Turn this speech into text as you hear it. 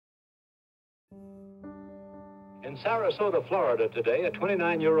In Sarasota, Florida today, a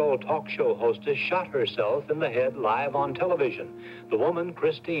 29-year-old talk show hostess shot herself in the head live on television. The woman,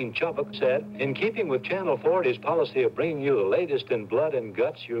 Christine Chubbuck, said, "In keeping with Channel 40's policy of bringing you the latest in blood and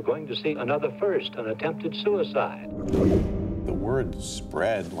guts, you're going to see another first, an attempted suicide." The word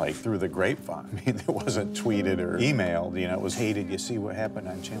spread like through the grapevine. I mean, it wasn't tweeted or emailed, you know, it was, "Hey, did you see what happened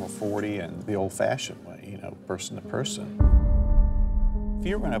on Channel 40?" and the old-fashioned way, you know, person to person. If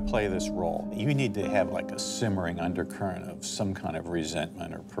you're going to play this role, you need to have like a simmering undercurrent of some kind of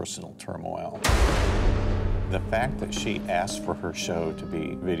resentment or personal turmoil. The fact that she asked for her show to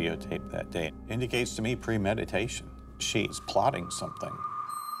be videotaped that day indicates to me premeditation. She's plotting something.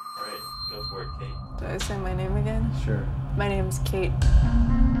 All right, go for it, Kate. Do I say my name again? Sure. My name's Kate.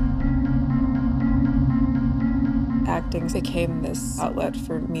 Acting became this outlet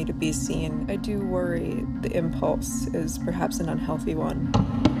for me to be seen. I do worry the impulse is perhaps an unhealthy one.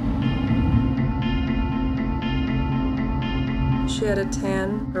 She had a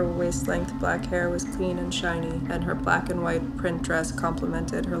tan, her waist-length black hair was clean and shiny, and her black and white print dress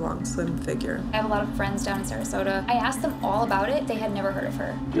complemented her long, slim figure. I have a lot of friends down in Sarasota. I asked them all about it. They had never heard of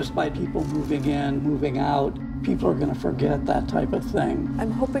her. Just by people moving in, moving out, people are going to forget that type of thing.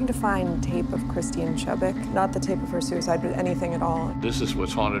 I'm hoping to find tape of Christine Chubbuck, not the tape of her suicide, but anything at all. This is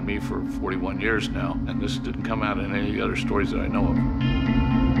what's haunted me for 41 years now, and this didn't come out in any of the other stories that I know of.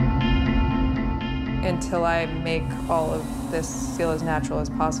 Until I make all of this feel as natural as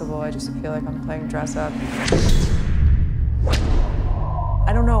possible, I just feel like I'm playing dress up.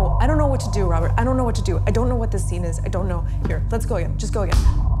 I don't know what to do, Robert. I don't know what to do. I don't know what this scene is. I don't know. Here, let's go again. Just go again.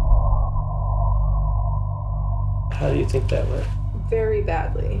 How do you think that went? Very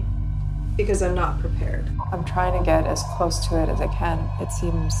badly, because I'm not prepared. I'm trying to get as close to it as I can. It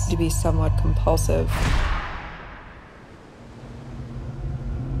seems to be somewhat compulsive.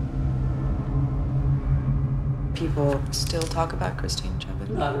 People still talk about Christine Chubbuck?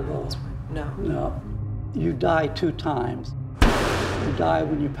 Not at all. No. No. You die 2 times. You die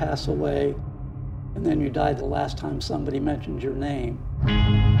when you pass away, and then you die the last time somebody mentions your name.